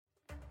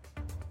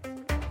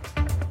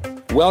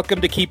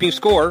Welcome to Keeping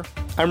Score.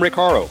 I'm Rick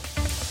Horrow.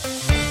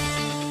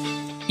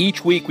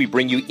 Each week we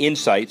bring you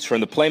insights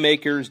from the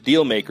playmakers,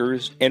 deal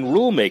makers, and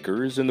rule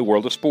makers in the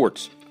world of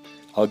sports.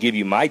 I'll give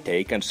you my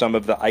take on some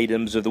of the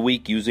items of the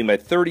week using my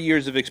 30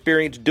 years of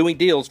experience doing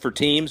deals for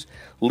teams,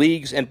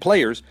 leagues, and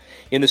players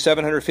in the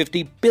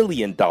 $750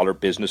 billion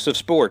business of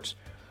sports.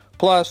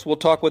 Plus, we'll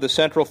talk with a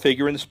central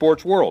figure in the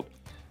sports world.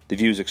 The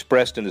views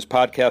expressed in this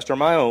podcast are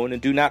my own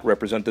and do not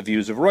represent the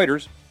views of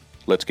Reuters.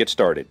 Let's get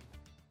started.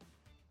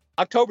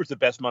 October's the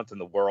best month in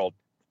the world.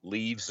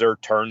 Leaves are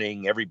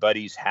turning,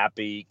 everybody's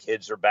happy,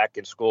 kids are back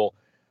in school.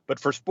 But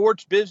for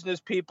sports business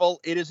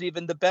people, it is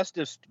even the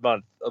bestest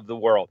month of the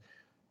world.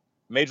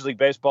 Major League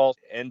Baseball,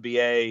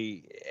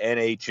 NBA,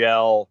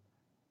 NHL,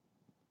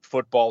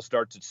 football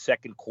starts its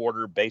second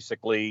quarter,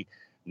 basically.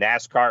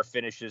 NASCAR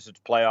finishes its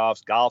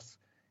playoffs. Golf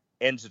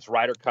ends its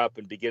Ryder Cup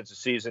and begins the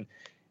season.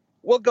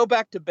 We'll go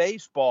back to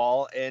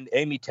baseball, and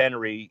Amy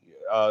Tenery,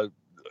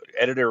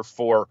 editor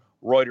for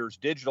Reuters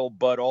Digital,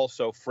 but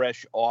also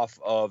fresh off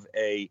of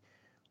a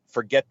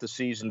forget the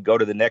season, go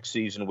to the next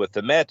season with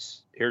the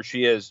Mets. Here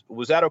she is.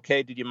 Was that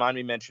okay? Did you mind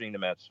me mentioning the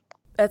Mets?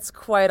 It's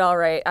quite all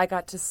right. I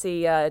got to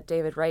see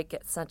David Wright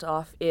get sent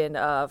off in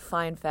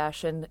fine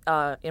fashion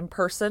in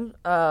person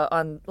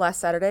on last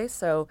Saturday.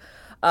 So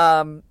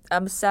I'm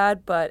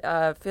sad,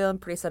 but feeling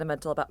pretty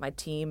sentimental about my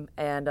team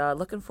and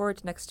looking forward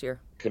to next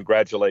year.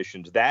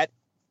 Congratulations. That,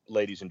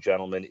 ladies and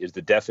gentlemen, is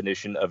the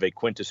definition of a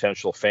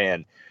quintessential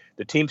fan.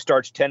 The team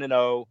starts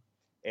 10-0,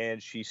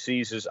 and she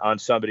seizes on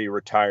somebody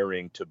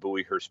retiring to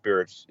buoy her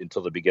spirits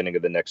until the beginning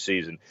of the next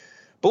season.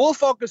 But we'll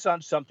focus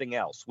on something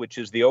else, which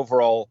is the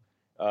overall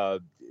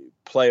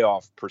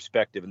playoff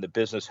perspective and the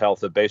business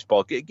health of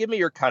baseball. Give me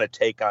your kind of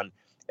take on,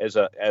 as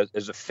a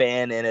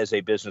fan and as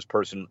a business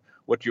person,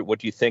 what do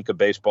you think of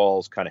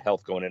baseball's kind of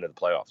health going into the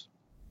playoffs?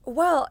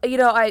 Well,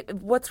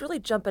 what's really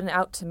jumping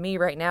out to me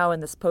right now in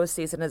this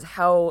postseason is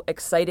how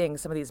exciting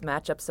some of these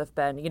matchups have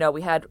been. You know,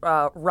 we had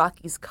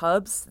Rockies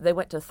Cubs. They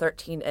went to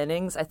 13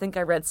 innings. I think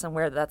I read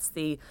somewhere that's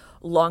the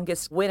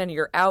longest win and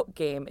you're out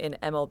game in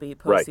MLB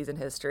postseason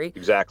history.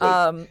 Exactly.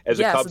 As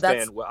a Cubs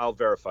fan, I'll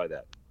verify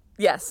that.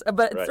 Yes,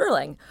 but it's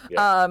thrilling.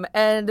 Yeah.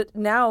 And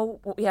now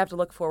what we have to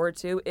look forward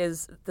to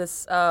is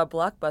this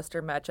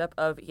blockbuster matchup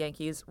of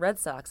Yankees-Red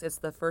Sox. It's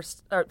the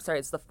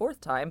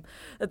fourth time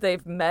that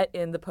they've met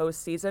in the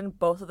postseason.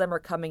 Both of them are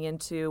coming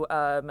into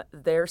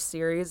their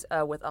series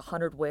with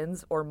 100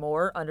 wins or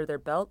more under their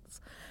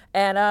belts.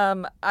 And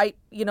I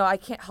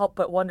can't help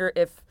but wonder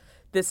if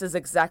this is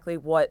exactly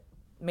what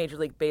Major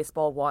League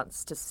Baseball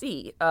wants to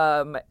see.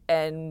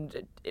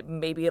 And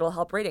maybe it'll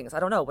help ratings.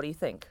 I don't know. What do you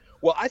think?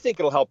 Well, I think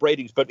it'll help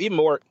ratings, but even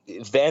more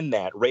than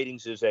that,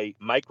 ratings is a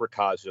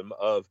microcosm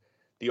of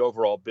the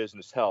overall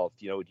business health.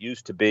 You know, it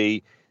used to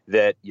be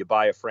that you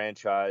buy a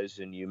franchise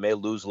and you may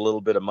lose a little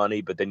bit of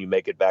money, but then you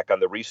make it back on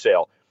the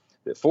resale.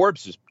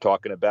 Forbes is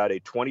talking about a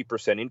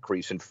 20%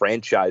 increase in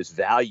franchise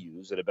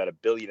values at about $1.5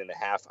 billion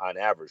on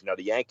average. Now,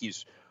 the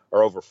Yankees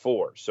are over $4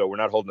 billion, so we're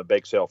not holding a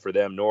bake sale for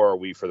them, nor are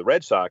we for the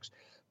Red Sox.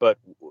 But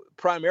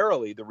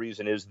primarily the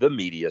reason is the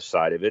media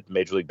side of it.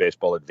 Major League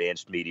Baseball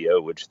Advanced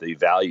Media, which the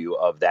value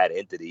of that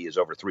entity is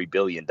over $3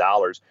 billion.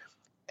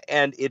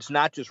 And it's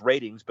not just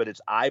ratings, but it's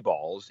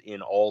eyeballs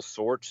in all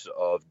sorts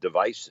of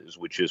devices,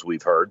 which is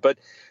we've heard. But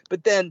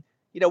then,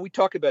 we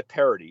talk about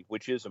parity,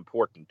 which is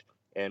important.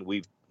 And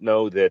we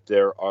know that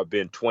there have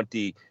been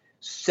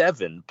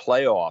 27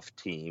 playoff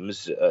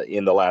teams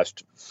in the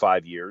last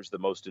 5 years, the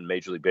most in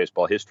Major League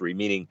Baseball history,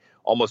 meaning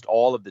almost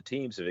all of the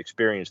teams have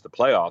experienced the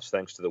playoffs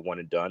thanks to the one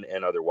and done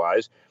and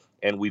otherwise.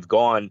 And we've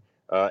gone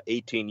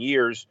 18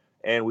 years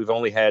and we've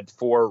only had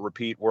 4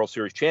 repeat World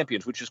Series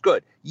champions, which is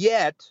good.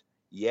 Yet,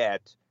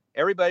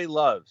 everybody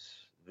loves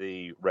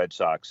the Red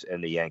Sox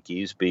and the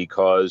Yankees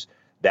because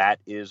that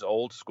is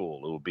old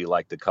school. It would be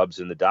like the Cubs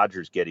and the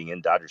Dodgers getting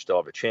in. Dodgers still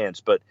have a chance.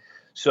 But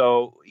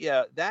so,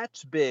 yeah,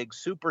 that's big.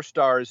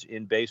 Superstars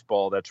in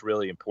baseball, that's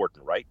really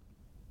important, right?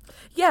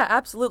 Yeah,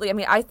 absolutely. I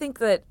mean, I think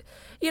that,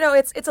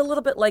 it's a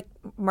little bit like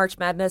March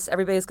Madness.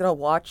 Everybody's going to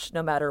watch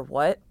no matter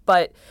what.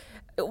 But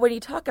when you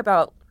talk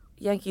about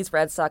Yankees,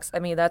 Red Sox, I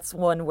mean, that's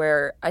one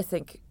where I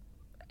think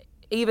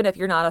even if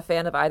you're not a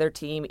fan of either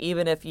team,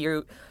 even if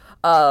you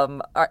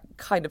are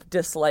kind of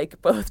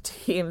dislike both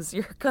teams,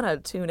 you're going to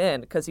tune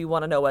in because you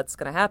want to know what's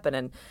going to happen.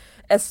 And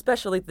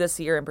especially this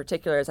year in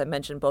particular, as I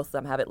mentioned, both of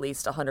them have at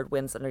least 100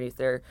 wins underneath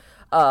their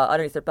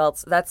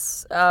belts.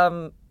 That's,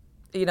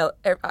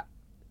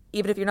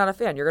 even if you're not a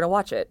fan, you're going to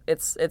watch it.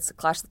 It's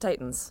Clash of the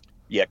Titans.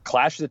 Yeah,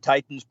 Clash of the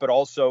Titans, but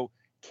also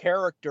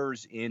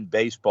characters in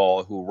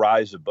baseball who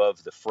rise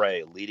above the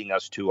fray, leading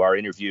us to our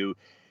interview.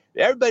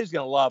 Everybody's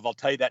going to love, I'll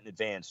tell you that in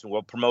advance, and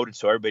we'll promote it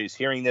so everybody's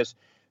hearing this.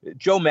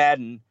 Joe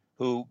Maddon,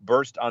 who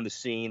burst on the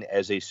scene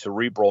as a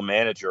cerebral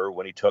manager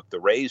when he took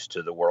the Rays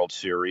to the World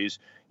Series,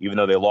 even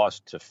though they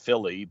lost to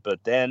Philly.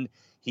 But then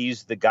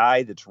he's the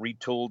guy that's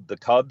retooled the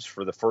Cubs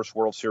for the first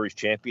World Series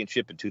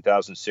championship in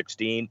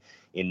 2016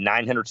 in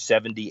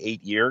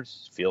 978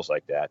 years. Feels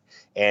like that.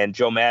 And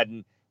Joe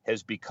Maddon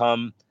has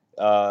become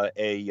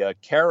a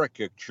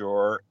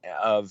caricature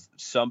of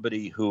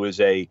somebody who is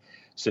a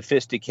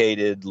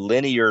sophisticated,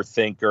 linear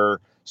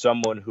thinker,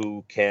 someone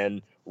who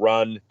can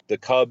run the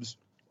Cubs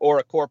or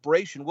a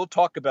corporation. We'll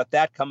talk about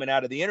that coming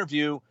out of the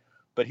interview,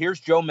 but here's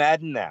Joe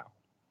Maddon now.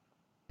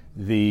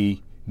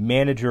 The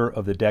manager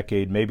of the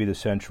decade, maybe the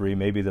century,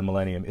 maybe the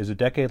millennium. Is a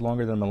decade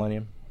longer than a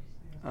millennium?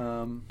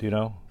 Do you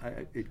know?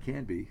 It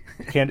can be.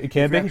 It can if be?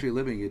 you're actually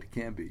living it, it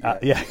can be.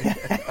 Yeah.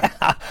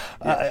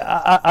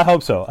 I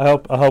hope so. I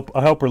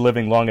hope we're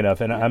living long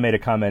enough. And I made a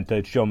comment.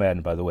 It's Joe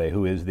Maddon, by the way,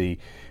 who is the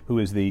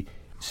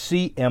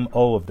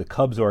CMO of the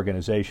Cubs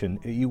organization.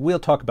 We'll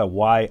talk about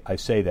why I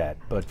say that.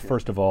 But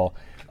first of all,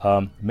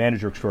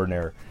 manager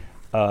extraordinaire.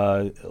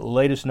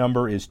 Latest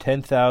number is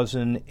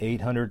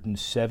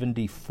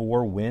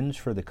 10,874 wins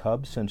for the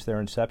Cubs since their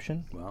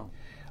inception. Wow.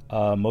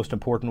 Most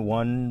important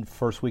one,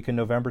 first week in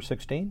November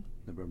 16?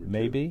 November 2.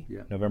 Maybe?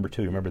 Yeah. November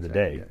 2, you remember the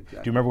Exactly, day. yeah, exactly.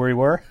 Do you remember where you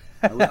were?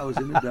 I was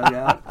in the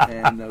dugout,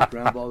 and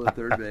ground ball to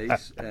third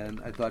base, and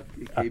I thought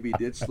KB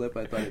did slip.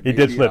 I thought it He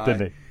did slip,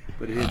 didn't he?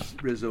 But it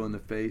hit Rizzo in the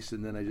face,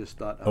 and then I just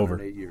thought 108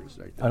 Over. years.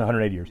 Right there.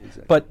 108 years.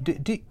 Exactly. But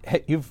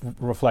you've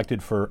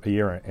reflected for a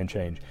year and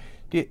change.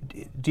 Do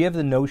you have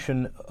the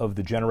notion of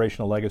the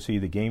generational legacy,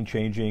 the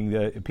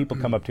game-changing? People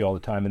come up to you all the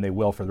time, and they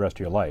will for the rest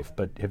of your life.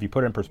 But have you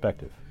put it in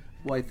perspective?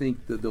 Well, I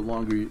think that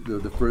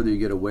the further you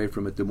get away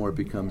from it, the more it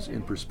becomes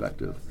in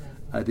perspective.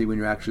 I think when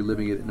you're actually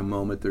living it in a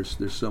moment, there's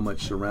so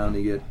much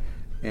surrounding it,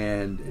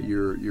 and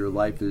your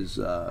life is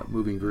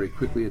moving very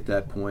quickly at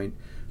that point.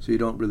 So you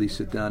don't really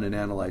sit down and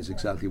analyze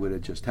exactly what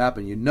had just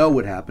happened. You know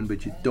what happened,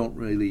 but you don't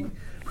really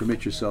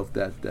permit yourself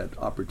that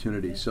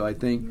opportunity. So I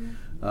think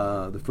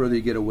the further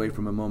you get away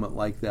from a moment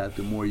like that,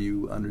 the more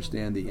you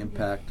understand the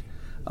impact.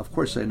 Of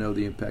course, I know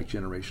the impact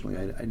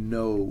generationally. I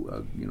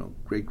know,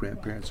 great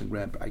grandparents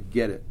and I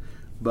get it,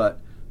 but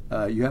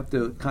you have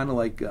to kind of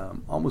like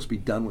almost be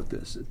done with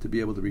this to be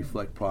able to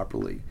reflect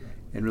properly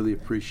and really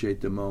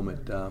appreciate the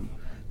moment.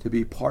 To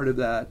be part of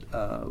that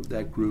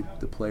group,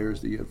 the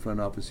players, the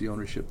front office, the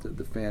ownership,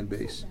 the fan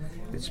base,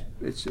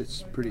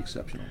 it's pretty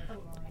exceptional.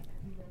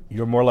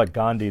 You're more like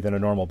Gandhi than a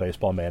normal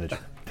baseball manager.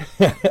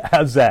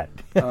 How's that?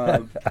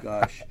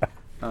 Gosh.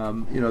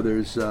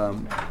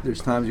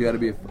 There's times you got to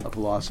be a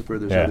philosopher.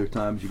 There's other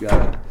times you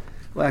got to.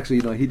 Well,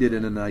 actually, he did it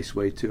in a nice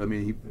way too. I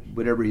mean,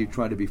 whatever he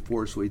tried to be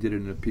forceful, he did it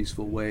in a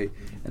peaceful way,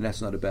 and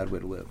that's not a bad way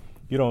to live.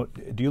 Do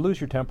you lose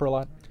your temper a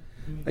lot?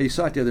 You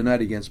saw it the other night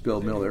against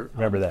Bill Miller.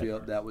 Remember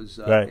that? That was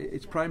right.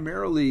 It's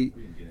primarily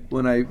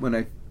when I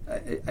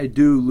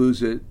do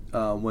lose it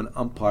when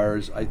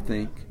umpires, I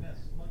think,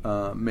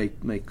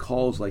 make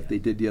calls like they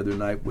did the other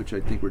night, which I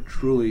think were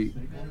truly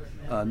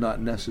not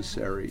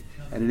necessary,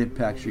 and it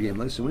impacts your game.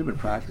 Listen, we've been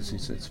practicing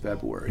since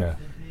February,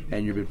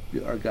 and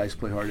our guys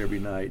play hard every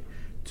night.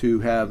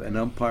 To have an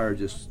umpire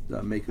just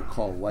make a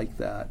call like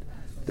that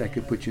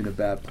could put you in a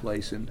bad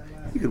place, and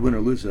you could win or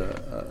lose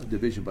a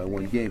division by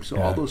one game. So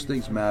all those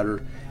things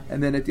matter.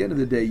 And then at the end of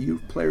the day, you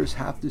players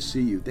have to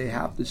see you. They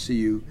have to see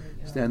you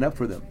stand up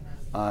for them.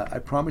 I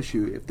promise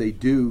you, if they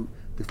do,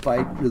 the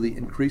fight really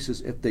increases.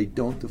 If they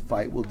don't, the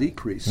fight will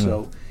decrease.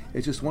 So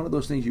it's just one of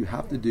those things you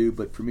have to do,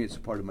 but for me, it's a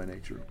part of my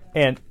nature.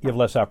 And you have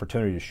less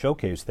opportunity to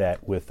showcase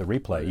that with the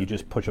replay. You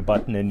just push a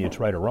button and it's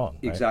right or wrong.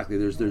 Right? Exactly.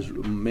 There's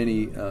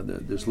many,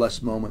 there's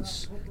less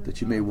moments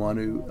that you may want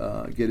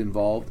to get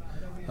involved.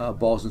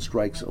 Balls and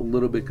strikes a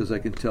little bit because I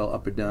can tell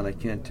up or down. I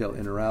can't tell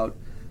in or out.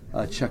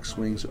 Check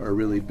swings are a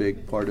really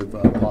big part of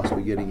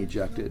possibly getting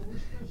ejected.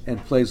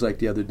 And plays like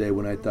the other day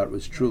when I thought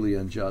was truly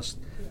unjust,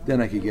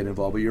 then I could get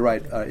involved. But you're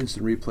right,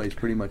 instant replay is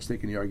pretty much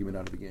taking the argument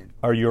out of the game.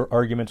 Are your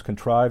arguments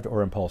contrived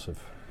or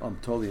impulsive? I'm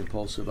totally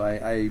impulsive.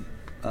 I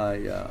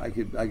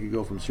could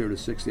go from 0 to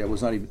 60. I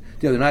was not even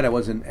the other night. I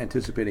wasn't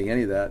anticipating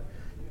any of that,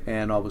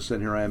 and all of a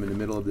sudden here I am in the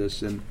middle of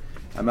this, and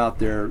I'm out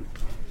there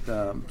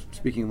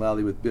speaking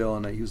loudly with Bill,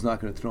 and he was not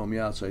going to throw me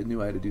out, so I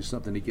knew I had to do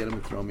something to get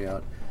him to throw me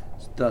out.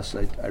 Thus,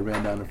 I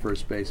ran down to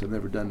first base. I've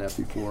never done that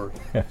before.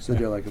 Stood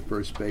there like a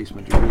first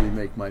baseman to really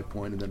make my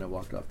point, and then I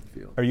walked off the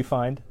field. Are you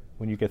fined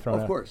when you get thrown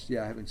out? Of course,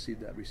 yeah. I haven't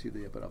received that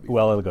yet, but I'll be.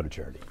 Well, it'll go to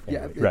charity.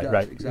 Anyway. Yeah,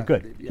 right. Exactly.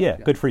 Good. Yeah,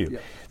 good for you. Yeah.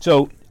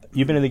 So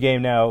you've been in the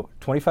game now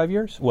 25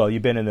 years. Well,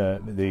 you've been in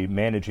the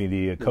managing,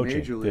 the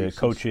coaching, the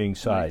coaching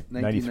side.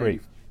 93.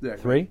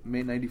 Three.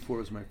 May '94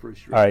 was my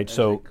first year. All right, as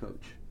so a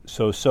coach.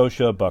 So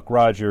Scioscia, Buck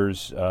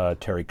Rogers,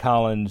 Terry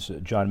Collins,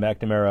 John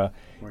McNamara.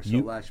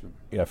 Marcel Lashman.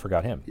 Yeah, I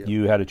forgot him. Yep.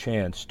 You had a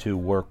chance to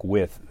work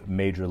with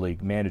major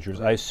league managers.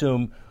 Right. I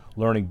assume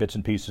learning bits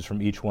and pieces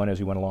from each one as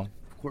you went along.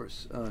 Of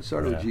course.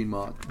 Started with Gene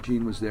Mauch.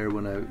 Gene was there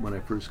when I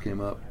first came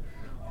up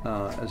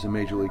as a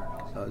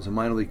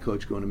minor league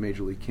coach going to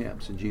major league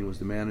camps, and Gene was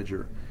the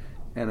manager.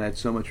 And I had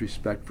so much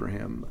respect for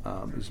him,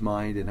 his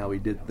mind and how he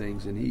did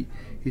things. And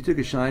he took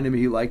a shine to me.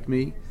 He liked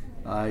me.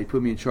 He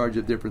put me in charge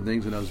of different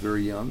things when I was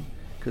very young,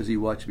 because he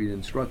watched me in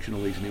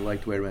instructional leagues and he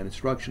liked the way I ran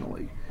instructional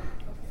league.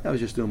 I was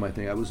just doing my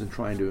thing. I wasn't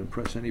trying to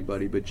impress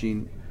anybody, but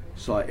Gene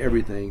saw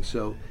everything.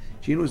 So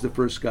Gene was the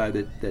first guy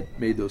that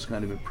made those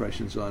kind of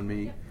impressions on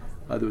me.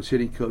 There was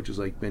hitting coaches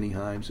like Benny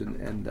Himes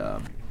and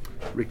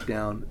Rick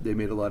Down. They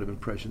made a lot of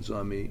impressions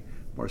on me.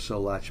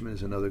 Marcel Lachman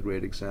is another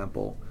great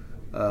example.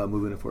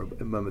 moving for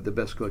a moment. The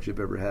best coach I've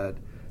ever had,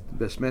 the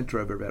best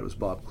mentor I've ever had was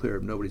Bob Clear.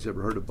 Nobody's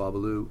ever heard of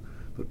Babalu,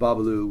 but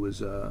Babalu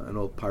was an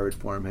old pirate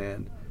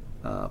farmhand.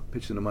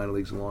 Pitched in the minor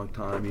leagues a long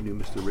time. He knew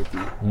Mr. Rickey.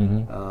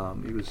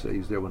 He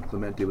was there when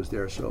Clemente was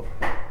there. So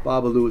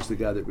Babalu was the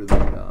guy that really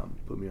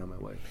put me on my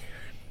way.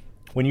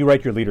 When you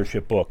write your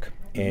leadership book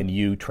and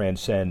you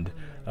transcend,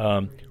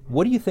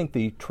 what do you think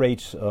the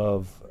traits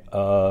of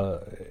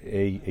a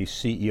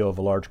CEO of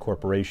a large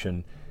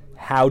corporation,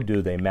 how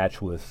do they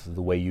match with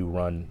the way you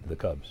run the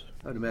Cubs?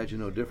 I'd imagine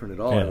no different at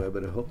all,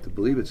 but I hope to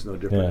believe it's no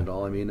different at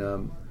all. I mean,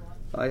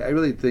 I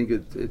really think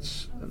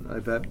it's.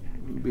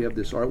 We have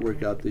this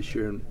artwork out this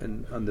year,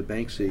 and on the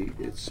Banksy,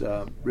 it's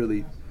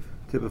really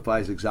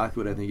typifies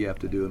exactly what I think you have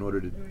to do in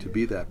order to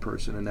be that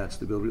person, and that's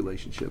to build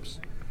relationships.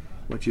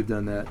 Once you've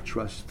done that,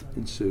 trust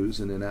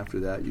ensues, and then after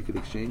that, you could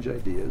exchange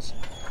ideas.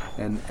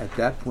 And at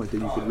that point,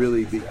 then you could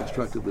really be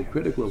constructively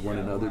critical of one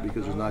another,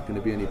 because there's not going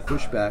to be any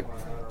pushback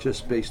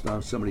just based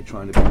on somebody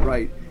trying to be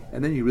right.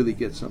 And then you really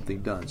get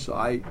something done. So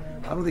I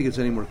don't think it's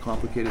any more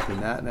complicated than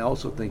that. And I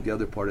also think the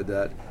other part of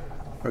that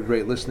are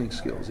great listening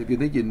skills. If you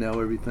think you know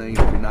everything,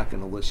 you're not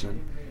going to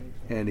listen.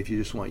 And if you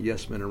just want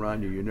yes men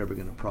around you, you're never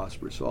going to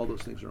prosper. So all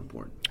those things are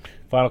important.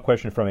 Final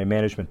question from a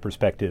management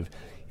perspective.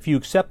 If you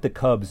accept the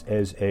Cubs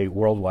as a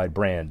worldwide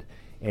brand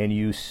and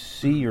you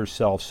see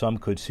yourself, some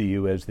could see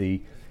you as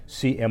the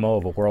CMO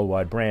of a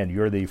worldwide brand,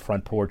 you're the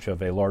front porch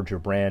of a larger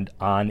brand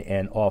on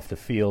and off the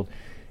field.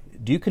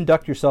 Do you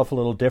conduct yourself a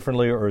little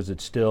differently, or is it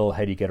still,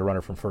 how do you get a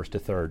runner from first to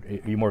third?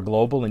 Are you more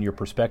global in your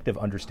perspective,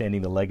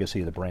 understanding the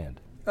legacy of the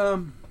brand?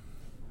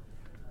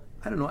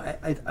 I don't know.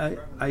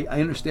 I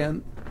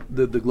understand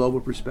the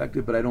global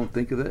perspective, but I don't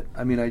think of it.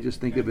 I mean, I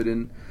just think of it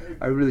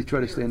I really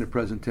try to stay in the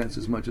present tense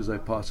as much as I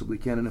possibly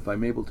can, and if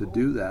I'm able to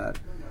do that,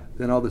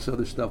 then all this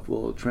other stuff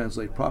will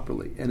translate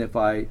properly. And if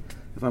I'm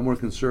more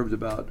concerned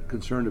about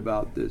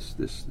this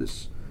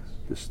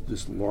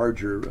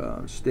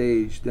larger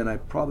stage, then I'm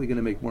probably going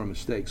to make more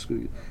mistakes.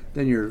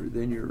 Then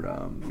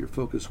your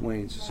focus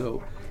wanes.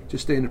 So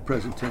just stay in the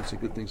present tense,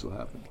 and good things will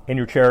happen. And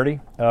your charity,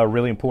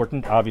 really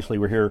important. Obviously,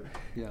 we're here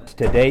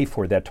today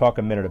for that. Talk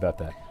a minute about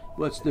that.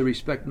 Well, it's the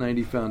Respect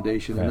 90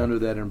 Foundation, and under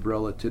that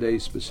umbrella,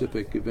 today's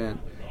specific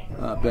event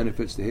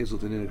benefits the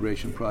Hazleton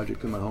Integration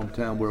Project in my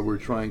hometown, where we're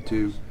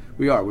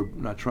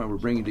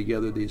bringing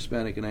together the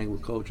Hispanic and Anglo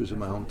cultures in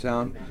my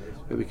hometown.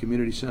 We have a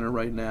community center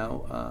right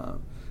now,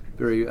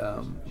 very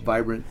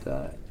vibrant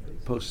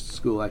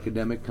post-school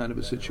academic kind of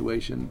a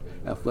situation,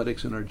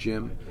 athletics in our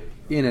gym.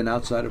 In and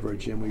outside of our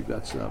gym, we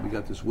got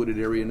this wooded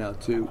area now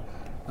too.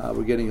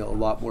 We're getting a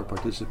lot more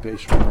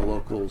participation from the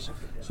locals,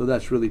 so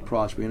that's really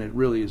prospering, and it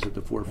really is at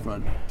the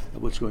forefront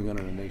of what's going on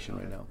in our nation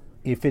right now.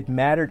 If it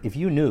mattered, if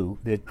you knew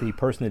that the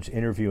person that's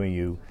interviewing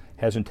you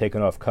hasn't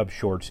taken off Cubs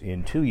shorts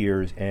in 2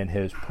 years and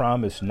has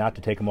promised not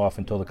to take them off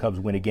until the Cubs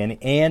win again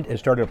and has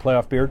started a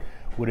playoff beard,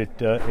 would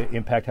it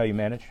impact how you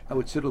manage? I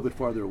would sit a little bit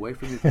farther away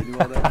from you if you knew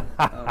all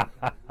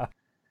that.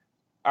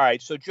 All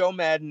right, so Joe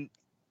Maddon,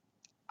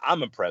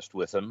 I'm impressed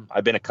with him.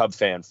 I've been a Cub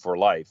fan for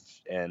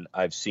life, and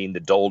I've seen the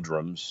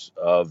doldrums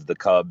of the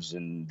Cubs,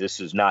 and this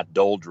is not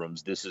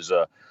doldrums. This is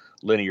a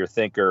linear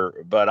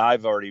thinker, but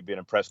I've already been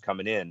impressed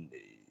coming in.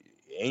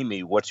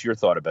 Amy, what's your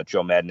thought about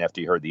Joe Maddon after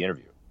you heard the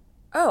interview?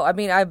 Oh, I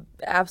mean, I'm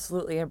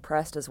absolutely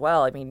impressed as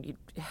well. I mean,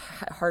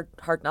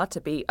 hard not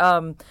to be.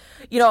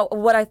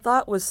 What I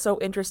thought was so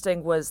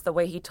interesting was the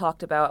way he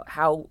talked about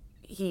how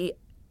he,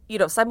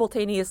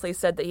 simultaneously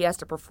said that he has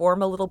to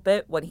perform a little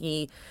bit when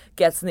he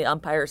gets in the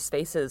umpire's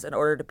faces in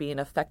order to be an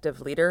effective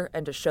leader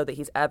and to show that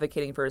he's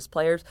advocating for his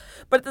players.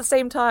 But at the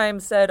same time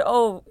said,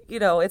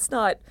 it's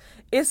not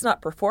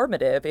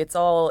performative. It's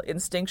all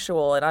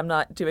instinctual, and I'm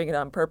not doing it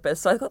on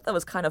purpose. So I thought that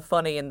was kind of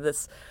funny in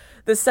this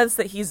sense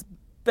that he's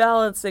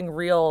balancing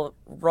real,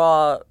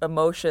 raw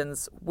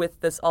emotions with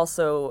this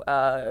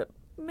also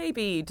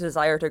maybe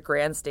desire to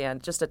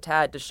grandstand just a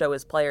tad to show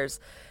his players,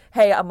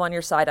 hey, I'm on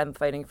your side, I'm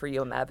fighting for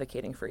you, I'm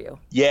advocating for you.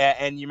 Yeah,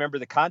 and you remember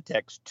the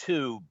context,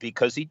 too,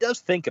 because he does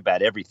think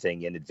about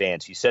everything in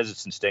advance. He says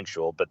it's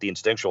instinctual, but the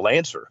instinctual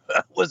answer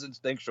was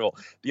instinctual,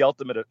 the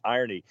ultimate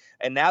irony.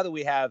 And now that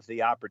we have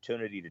the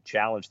opportunity to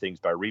challenge things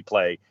by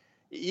replay,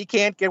 you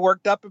can't get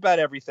worked up about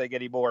everything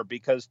anymore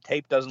because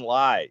tape doesn't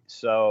lie.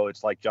 So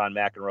it's like John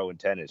McEnroe in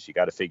tennis. You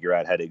got to figure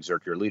out how to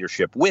exert your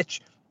leadership,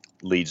 which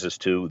leads us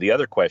to the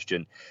other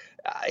question.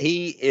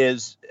 He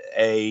is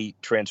a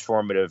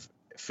transformative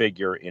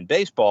figure in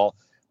baseball,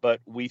 but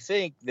we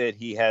think that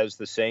he has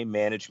the same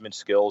management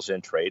skills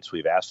and traits,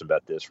 we've asked him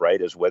about this,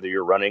 right, as whether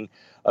you're running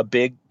a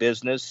big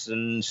business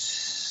and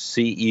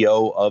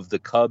CEO of the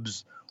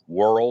Cubs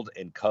world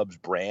and Cubs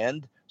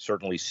brand,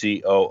 certainly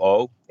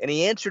COO. And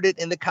he answered it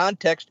in the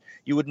context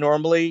you would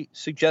normally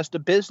suggest a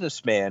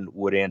businessman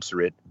would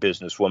answer it,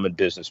 businesswoman,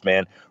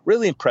 businessman.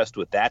 Really impressed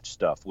with that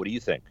stuff. What do you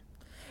think?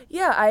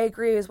 Yeah, I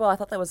agree as well. I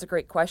thought that was a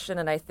great question,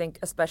 and I think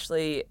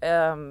especially,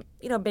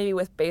 maybe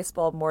with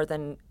baseball more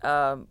than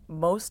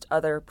most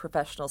other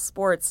professional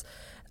sports,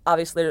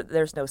 obviously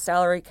there's no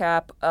salary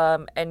cap,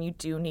 and you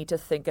do need to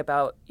think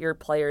about your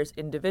players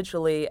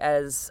individually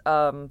as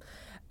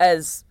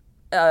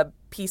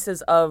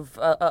pieces of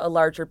a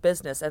larger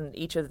business and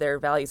each of their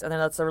values. And then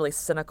that's a really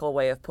cynical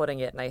way of putting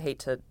it, and I hate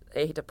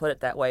to put it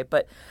that way,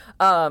 but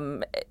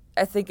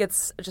I think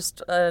it's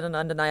just an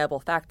undeniable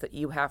fact that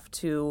you have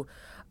to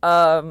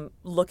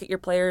look at your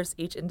players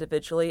each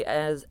individually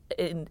as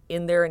in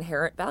their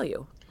inherent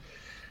value.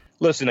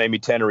 Listen, Amy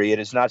Tenery, it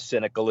is not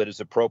cynical. It is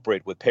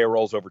appropriate. With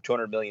payrolls over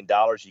 $200 million,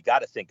 you got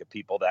to think of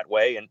people that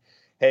way. And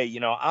hey,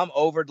 I'm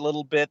over it a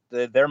little bit.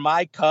 They're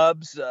my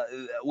Cubs.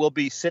 We'll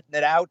be sitting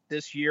it out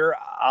this year.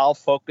 I'll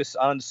focus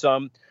on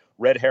some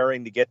red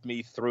herring to get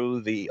me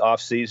through the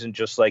offseason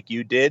just like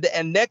you did.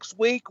 And next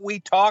week, we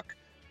talk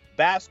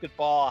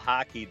basketball,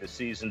 hockey. The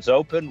season's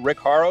open. Rick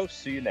Horrow,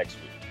 see you next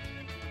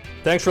week.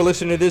 Thanks for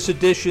listening to this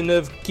edition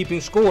of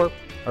Keeping Score.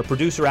 Our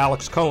producer,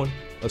 Alex Cohen.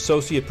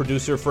 Associate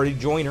producer, Freddie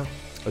Joyner.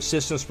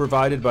 Assistance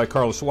provided by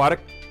Carlos Waddick,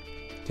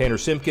 Tanner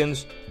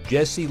Simpkins,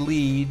 Jesse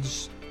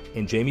Leeds,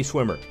 and Jamie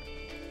Swimmer.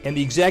 And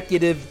the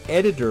executive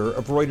editor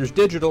of Reuters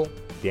Digital,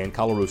 Dan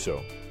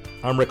Colarusso.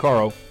 I'm Rick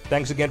Horrow.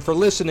 Thanks again for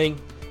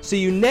listening. See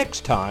you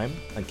next time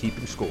on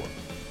Keeping Score.